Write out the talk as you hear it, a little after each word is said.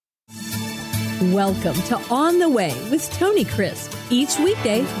Welcome to On the Way with Tony Crisp. Each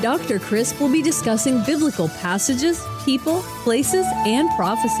weekday, Dr. Crisp will be discussing biblical passages, people, places, and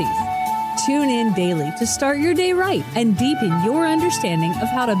prophecies. Tune in daily to start your day right and deepen your understanding of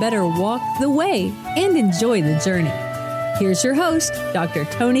how to better walk the way and enjoy the journey. Here's your host, Dr.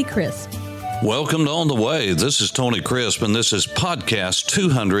 Tony Crisp. Welcome to On the Way. This is Tony Crisp, and this is podcast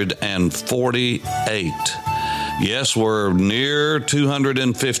 248. Yes, we're near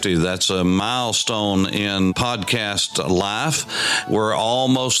 250. That's a milestone in podcast life. We're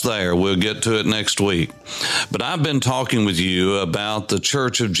almost there. We'll get to it next week. But I've been talking with you about the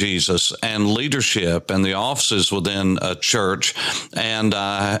Church of Jesus and leadership and the offices within a church. And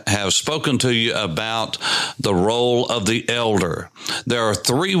I have spoken to you about the role of the elder. There are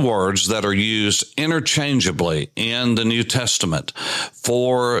three words that are used interchangeably in the New Testament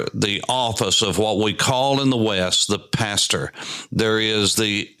for the office of what we call in the West the pastor. There is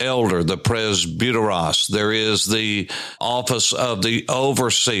the elder, the presbyteros. There is the office of the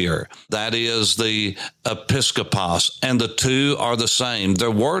overseer. That is the episkopos. And the two are the same. Their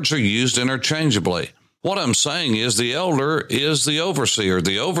words are used interchangeably. What I'm saying is the elder is the overseer.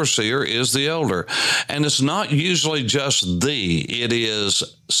 The overseer is the elder. And it's not usually just it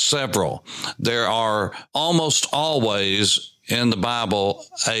is several. There are almost always in the Bible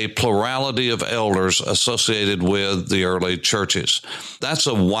a plurality of elders associated with the early churches. That's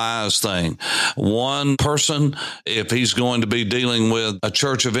a wise thing. One person, if he's going to be dealing with a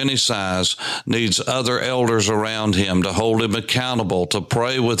church of any size, needs other elders around him to hold him accountable, to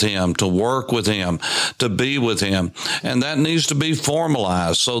pray with him, to work with him, to be with him. And that needs to be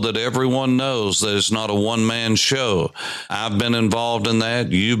formalized so that everyone knows that it's not a one-man show. I've been involved in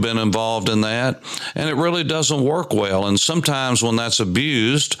that. You've been involved in that. And it really doesn't work well. And sometimes when that's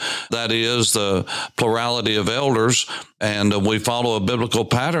abused, that is the plurality of elders, and we follow a biblical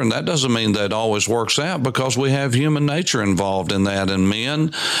pattern, that doesn't mean that always works out because we have human nature involved in that and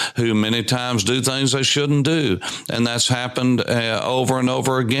men who many times do things they shouldn't do. And that's happened over and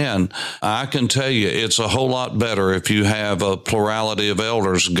over again. I can tell you it's a whole lot better if you have a plurality of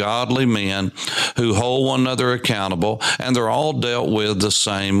elders, godly men who hold one another accountable, and they're all dealt with the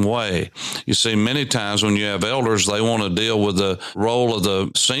same way. You see, many times when you have elders, they want to deal with the role of the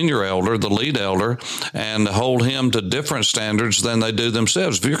senior elder, the lead elder, and hold him to different standards than they do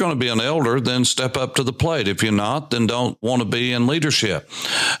themselves. If you're going to be an elder, then step up to the plate. If you're not, then don't want to be in leadership.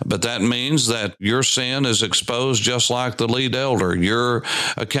 But that means that your sin is exposed just like the lead elder. Your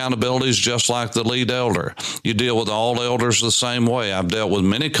accountability is just like the lead elder. You deal with all elders the same way. I've dealt with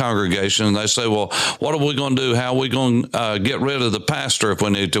many congregations, and they say, well, what are we going to do? How are we going to get rid of the pastor if we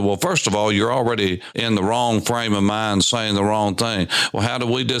need to? Well, first of all, you're already in the wrong frame of mind saying the wrong thing. Well, how do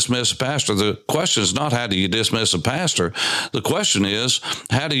we dismiss a pastor? The question is not how do you dismiss a pastor? The question is,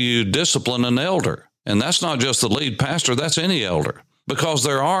 how do you discipline an elder? And that's not just the lead pastor, that's any elder. Because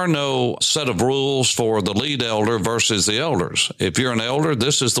there are no set of rules for the lead elder versus the elders. If you're an elder,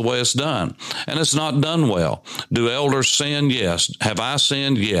 this is the way it's done. And it's not done well. Do elders sin? Yes. Have I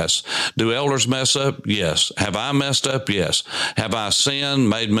sinned? Yes. Do elders mess up? Yes. Have I messed up? Yes. Have I sinned,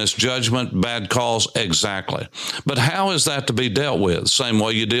 made misjudgment, bad calls? Exactly. But how is that to be dealt with? Same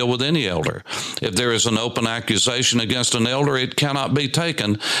way you deal with any elder. If there is an open accusation against an elder, it cannot be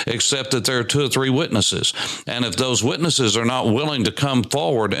taken except that there are 2 or 3 witnesses. And if those witnesses are not willing to come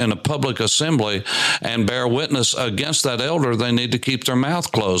forward in a public assembly and bear witness against that elder, they need to keep their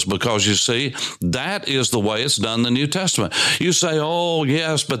mouth closed, because you see, that is the way it's done in the New Testament. You say, oh,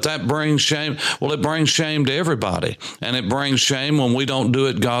 yes, but that brings shame. Well, it brings shame to everybody, and it brings shame when we don't do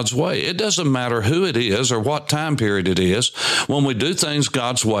it God's way. It doesn't matter who it is or what time period it is. When we do things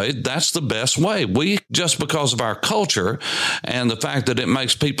God's way, that's the best way. We, just because of our culture and the fact that it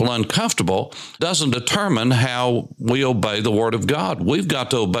makes people uncomfortable, doesn't determine how we obey the Word of God. We've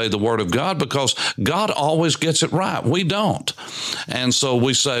got to obey the Word of God because God always gets it right. We don't. And so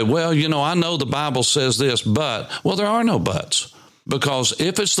we say, well, I know the Bible says this, but, well, there are no buts. Because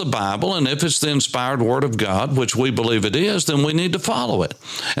if it's the Bible and if it's the inspired Word of God, which we believe it is, then we need to follow it.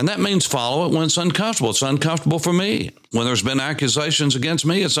 And that means follow it when it's uncomfortable. It's uncomfortable for me. When there's been accusations against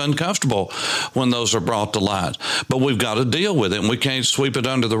me, it's uncomfortable when those are brought to light. But we've got to deal with it, and we can't sweep it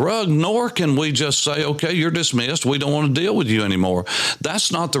under the rug, nor can we just say, okay, you're dismissed. We don't want to deal with you anymore.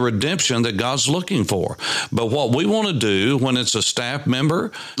 That's not the redemption that God's looking for. But what we want to do when it's a staff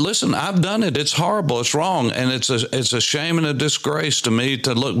member, listen, I've done it. It's horrible. It's wrong. And it's a shame and a disgrace to me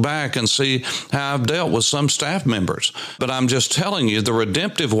to look back and see how I've dealt with some staff members. But I'm just telling you, the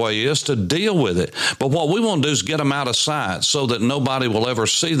redemptive way is to deal with it. But what we want to do is get them out of sight so that nobody will ever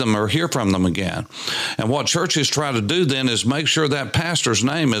see them or hear from them again. And what churches try to do then is make sure that pastor's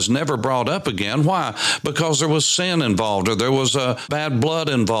name is never brought up again. Why? Because there was sin involved, or there was bad blood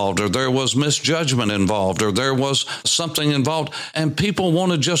involved, or there was misjudgment involved, or there was something involved, and people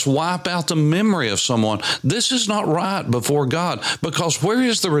want to just wipe out the memory of someone. This is not right before God, because where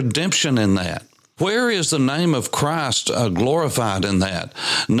is the redemption in that? Where is the name of Christ glorified in that?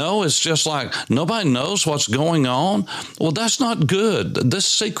 No, it's just like nobody knows what's going on. Well, that's not good. This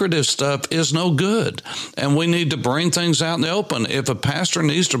secretive stuff is no good. And we need to bring things out in the open. If a pastor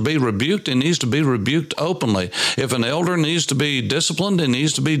needs to be rebuked, he needs to be rebuked openly. If an elder needs to be disciplined, he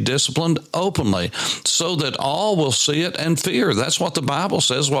needs to be disciplined openly so that all will see it and fear. That's what the Bible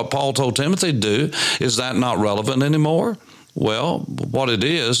says. What Paul told Timothy to do. Is that not relevant anymore? Well, what it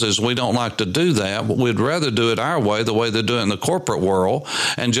is we don't like to do that. We'd rather do it our way, the way they do it in the corporate world,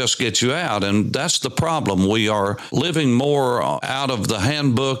 and just get you out. And that's the problem. We are living more out of the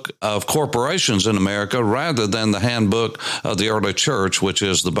handbook of corporations in America rather than the handbook of the early church, which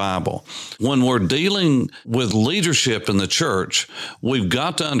is the Bible. When we're dealing with leadership in the church, we've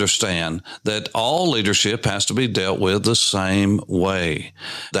got to understand that all leadership has to be dealt with the same way.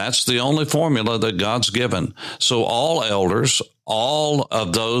 That's the only formula that God's given. So all elders, all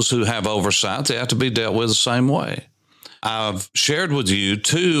of those who have oversight, they have to be dealt with the same way. I've shared with you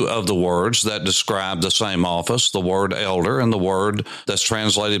two of the words that describe the same office, the word elder and the word that's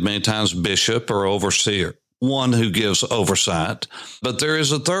translated many times bishop or overseer, one who gives oversight. But there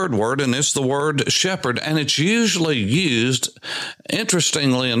is a third word, and it's the word shepherd, and it's usually used,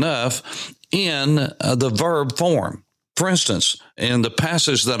 interestingly enough, in the verb form. For instance, in the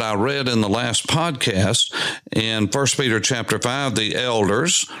passage that I read in the last podcast, in 1 Peter chapter 5, the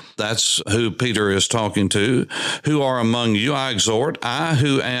elders, that's who Peter is talking to, who are among you, I exhort, I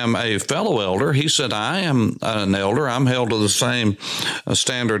who am a fellow elder. He said, I am an elder. I'm held to the same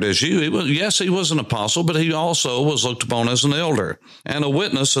standard as you. He was an apostle, but he also was looked upon as an elder and a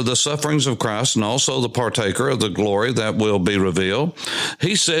witness of the sufferings of Christ and also the partaker of the glory that will be revealed.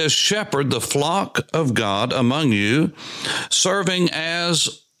 He says, shepherd the flock of God among you, serving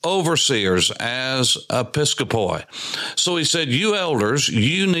as overseers, as episcopoi. So he said, you elders,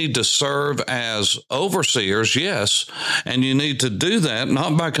 you need to serve as overseers, yes, and you need to do that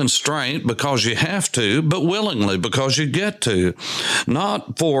not by constraint because you have to, but willingly because you get to,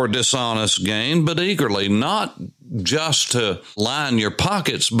 not for dishonest gain, but eagerly, not just to line your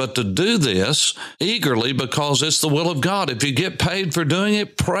pockets, but to do this eagerly because it's the will of God. If you get paid for doing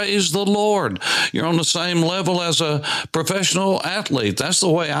it, praise the Lord. You're on the same level as a professional athlete. That's the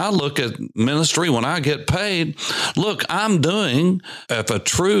way I look at ministry when I get paid. Look, if a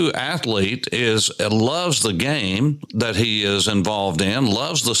true athlete loves the game that he is involved in,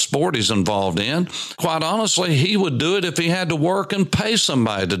 loves the sport he's involved in, quite honestly, he would do it if he had to work and pay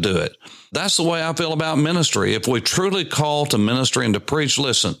somebody to do it. That's the way I feel about ministry. If we truly call to ministry and to preach,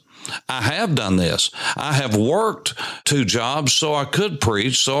 listen, I have done this. I have worked 2 jobs so I could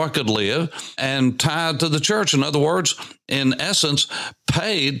preach, so I could live, and tied to the church. In other words, in essence,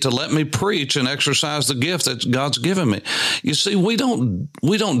 paid to let me preach and exercise the gift that God's given me. You see, we don't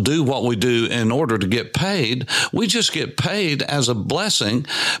do what we do in order to get paid. We just get paid as a blessing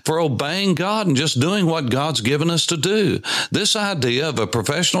for obeying God and just doing what God's given us to do. This idea of a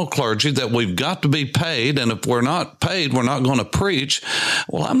professional clergy that we've got to be paid, and if we're not paid, we're not going to preach.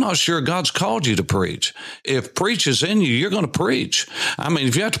 Well, I'm not sure God's called you to preach. If preach is in you, you're going to preach. I mean,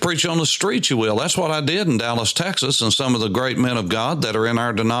 if you have to preach on the street, you will. That's what I did in Dallas, Texas, and some of the great men of God that are in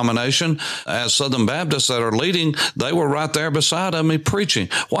our denomination as Southern Baptists that are leading, they were right there beside of me preaching.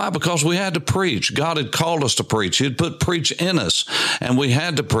 Why? Because we had to preach. God had called us to preach. He'd put preach in us, and we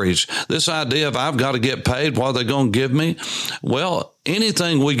had to preach. This idea of I've got to get paid, what are they going to give me? Well,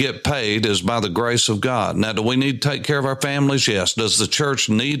 anything we get paid is by the grace of God. Now, do we need to take care of our families? Yes. Does the church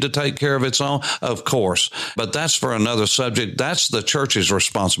need to take care of its own? Of course. But that's for another subject. That's the church's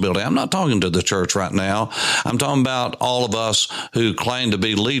responsibility. I'm not talking to the church right now. I'm talking about all of us who claim to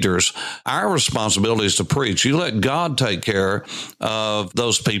be leaders. Our responsibility is to preach. You let God take care of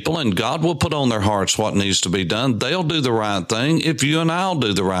those people, and God will put on their hearts what needs to be done. They'll do the right thing if you and I'll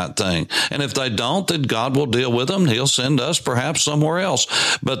do the right thing. And if they don't, then God will deal with them. He'll send us perhaps somewhere somewhere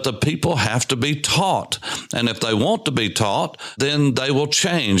else. But the people have to be taught. And if they want to be taught, then they will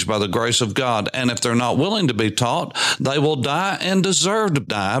change by the grace of God. And if they're not willing to be taught, they will die and deserve to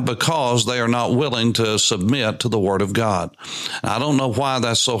die because they are not willing to submit to the Word of God. I don't know why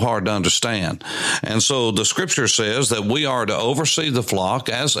that's so hard to understand. And so the Scripture says that we are to oversee the flock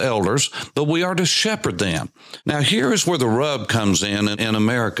as elders, but we are to shepherd them. Now, here is where the rub comes in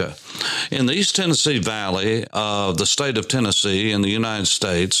America. In the East Tennessee Valley of the state of Tennessee in the United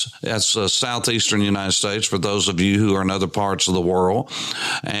States, that's southeastern United States for those of you who are in other parts of the world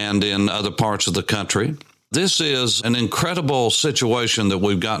and in other parts of the country. This is an incredible situation that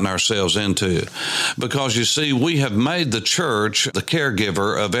we've gotten ourselves into because, you see, we have made the church the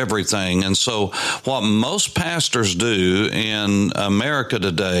caregiver of everything. And so what most pastors do in America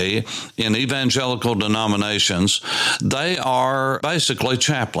today in evangelical denominations, they are basically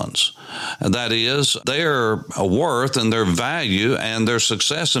chaplains. That is, their worth and their value and their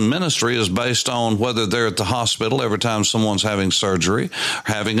success in ministry is based on whether they're at the hospital every time someone's having surgery,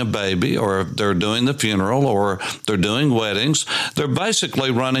 having a baby, or they're doing the funeral, or they're doing weddings. They're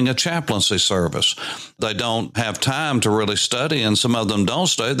basically running a chaplaincy service. They don't have time to really study, and some of them don't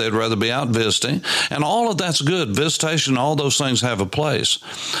stay. They'd rather be out visiting, and all of that's good. Visitation, all those things have a place.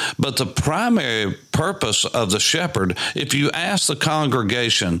 But the primary purpose of the shepherd, if you ask the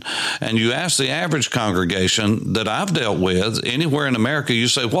congregation and you ask the average congregation that I've dealt with anywhere in America, you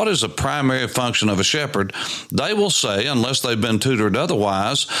say, what is the primary function of a shepherd? They will say, unless they've been tutored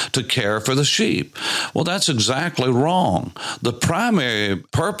otherwise, to care for the sheep. Well, that's exactly wrong. The primary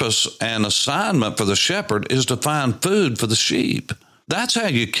purpose and assignment for the shepherd is to find food for the sheep. That's how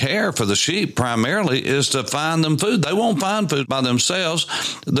you care for the sheep, primarily, is to find them food. They won't find food by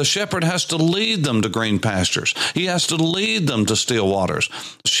themselves. The shepherd has to lead them to green pastures. He has to lead them to still waters.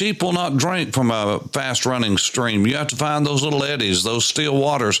 Sheep will not drink from a fast-running stream. You have to find those little eddies, those still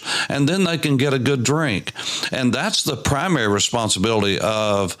waters, and then they can get a good drink. And that's the primary responsibility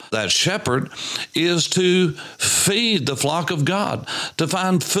of that shepherd, is to feed the flock of God, to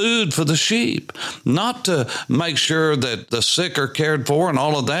find food for the sheep, not to make sure that the sick are cared for and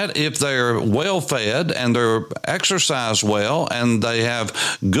all of that. If they're well fed and they're exercised well and they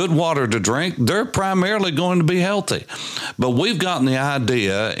have good water to drink, they're primarily going to be healthy. But we've gotten the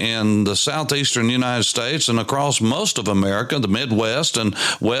idea in the southeastern United States and across most of America, the Midwest and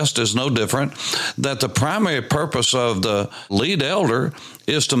West is no different, that the primary purpose of the lead elder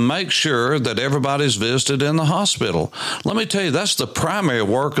is to make sure that everybody's visited in the hospital. Let me tell you, that's the primary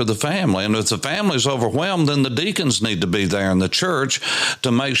work of the family. And if the family's overwhelmed, then the deacons need to be there in the church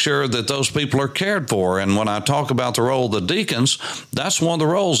to make sure that those people are cared for. And when I talk about the role of the deacons, that's one of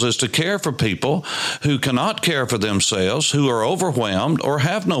the roles, is to care for people who cannot care for themselves, who are overwhelmed or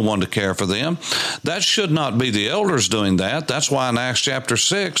have no one to care for them. That should not be the elders doing that. That's why in Acts chapter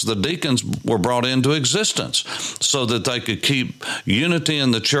 6, the deacons were brought into existence so that they could keep unity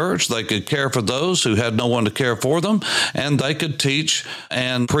in the church, they could care for those who had no one to care for them, and they could teach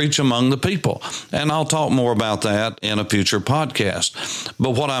and preach among the people. And I'll talk more about that in a future podcast.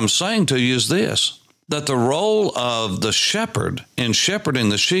 But what I'm saying to you is this, that the role of the shepherd in shepherding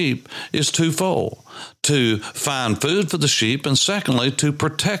the sheep is twofold: to find food for the sheep, and secondly, to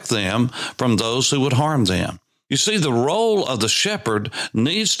protect them from those who would harm them. You see, the role of the shepherd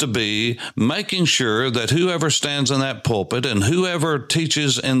needs to be making sure that whoever stands in that pulpit and whoever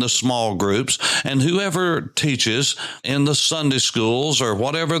teaches in the small groups and whoever teaches in the Sunday schools or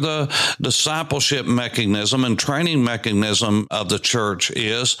whatever the discipleship mechanism and training mechanism of the church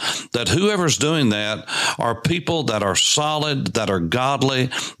is, that whoever's doing that are people that are solid, that are godly,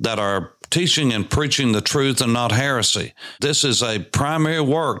 that are teaching and preaching the truth and not heresy. This is a primary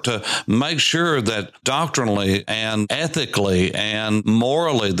work to make sure that doctrinally and ethically and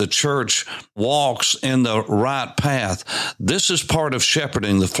morally the church walks in the right path. This is part of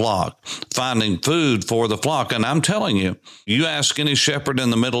shepherding the flock, finding food for the flock. And I'm telling you, you ask any shepherd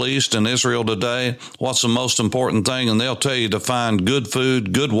in the Middle East and Israel today, what's the most important thing? And they'll tell you to find good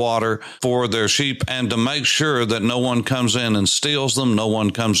food, good water for their sheep, and to make sure that no one comes in and steals them, no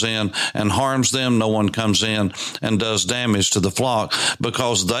one comes in and harms them, no one comes in and does damage to the flock,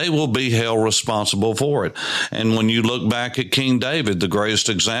 because they will be held responsible for it. And when you look back at King David, the greatest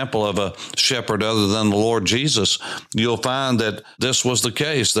example of a shepherd other than the Lord Jesus, you'll find that this was the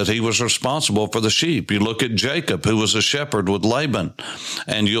case, that he was responsible for the sheep. You look at Jacob, who was a shepherd with Laban,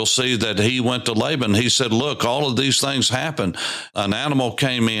 and you'll see that he went to Laban. He said, look, all of these things happened. An animal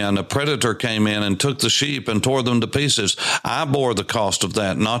came in, a predator came in and took the sheep and tore them to pieces. I bore the cost of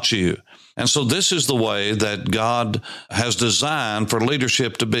that, not you. And so this is the way that God has designed for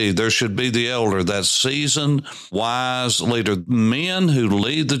leadership to be. There should be the elder, that seasoned, wise leader. Men who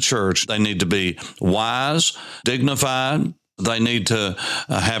lead the church, they need to be wise, dignified. They need to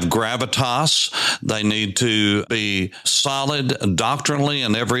have gravitas. They need to be solid doctrinally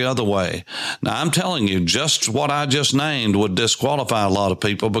in every other way. Now, I'm telling you, just what I just named would disqualify a lot of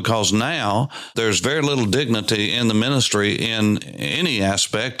people, because now there's very little dignity in the ministry in any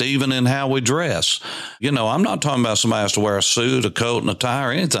aspect, even in how we dress. You know, I'm not talking about somebody has to wear a suit, a coat, and a tie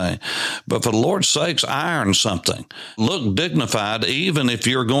or anything, but for the Lord's sakes, iron something. Look dignified, even if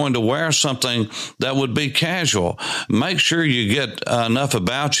you're going to wear something that would be casual. Make sure you get enough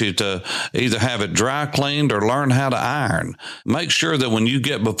about you to either have it dry cleaned or learn how to iron. Make sure that when you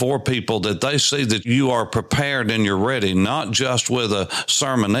get before people that they see that you are prepared and you're ready, not just with a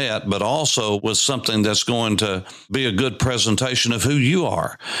sermonette, but also with something that's going to be a good presentation of who you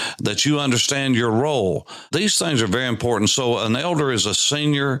are, that you understand your role. These things are very important. So an elder is a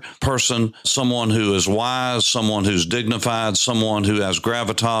senior person, someone who is wise, someone who's dignified, someone who has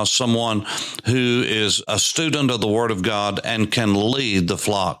gravitas, someone who is a student of the Word of God and can lead the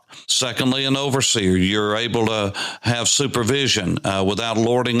flock. Secondly, an overseer. You're able to have supervision without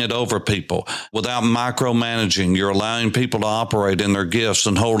lording it over people, without micromanaging. You're allowing people to operate in their gifts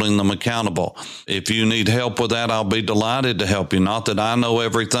and holding them accountable. If you need help with that, I'll be delighted to help you. Not that I know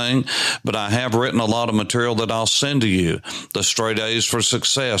everything, but I have written a lot of material that I'll send to you. The Straight A's for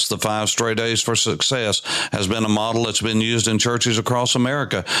Success, the 5 Straight A's for Success, has been a model that's been used in churches across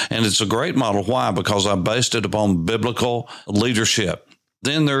America. And it's a great model. Why? Because I based it upon biblical leadership.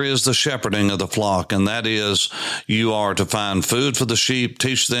 Then there is the shepherding of the flock, and that is you are to find food for the sheep,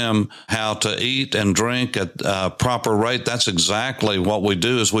 teach them how to eat and drink at a proper rate. That's exactly what we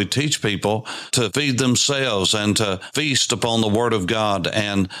do, is we teach people to feed themselves and to feast upon the Word of God.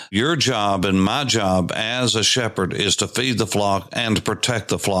 And your job and my job as a shepherd is to feed the flock and to protect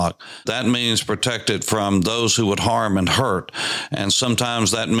the flock. That means protect it from those who would harm and hurt. And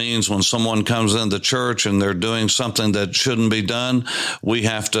sometimes that means when someone comes in the church and they're doing something that shouldn't be done, we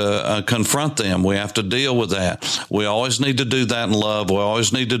have to confront them. We have to deal with that. We always need to do that in love. We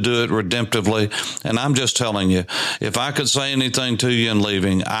always need to do it redemptively. And I'm just telling you, if I could say anything to you in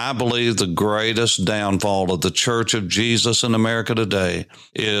leaving, I believe the greatest downfall of the Church of Jesus in America today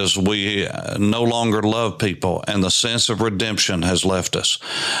is we no longer love people, and the sense of redemption has left us.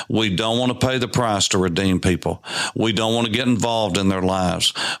 We don't want to pay the price to redeem people. We don't want to get involved in their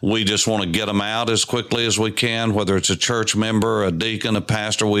lives. We just want to get them out as quickly as we can, whether it's a church member, a deacon, a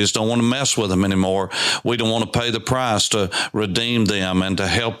pastor. We just don't want to mess with them anymore. We don't want to pay the price to redeem them and to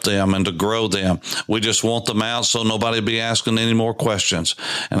help them and to grow them. We just want them out so nobody will be asking any more questions.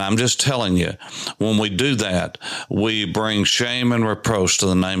 And I'm just telling you, when we do that, we bring shame and reproach to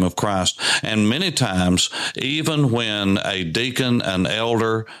the name of Christ. And many times, even when a deacon, an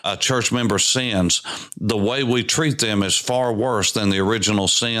elder, a church member sins, the way we treat them is far worse than the original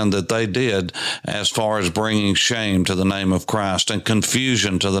sin that they did, as far as bringing shame to the name of Christ and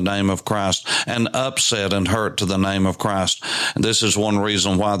confusion to the name of Christ and upset and hurt to the name of Christ. And this is one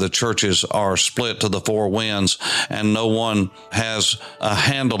reason why the churches are split to the four winds and no one has a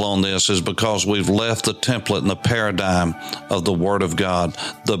handle on this, is because we've left the template and the paradigm of the Word of God.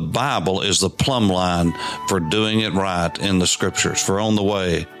 The Bible is the plumb line for doing it right in the Scriptures. For On the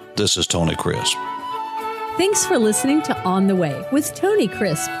Way, this is Tony Crisp. Thanks for listening to On the Way with Tony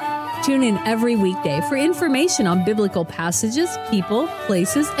Crisp. Tune in every weekday for information on biblical passages, people,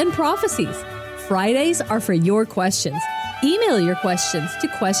 places, and prophecies. Fridays are for your questions. Email your questions to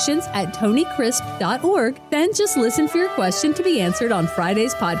questions@tonycrisp.org. Then just listen for your question to be answered on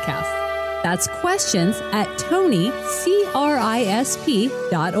Friday's podcast. That's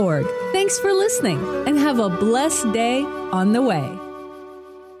questions@tonycrisp.org. Thanks for listening and have a blessed day on the way.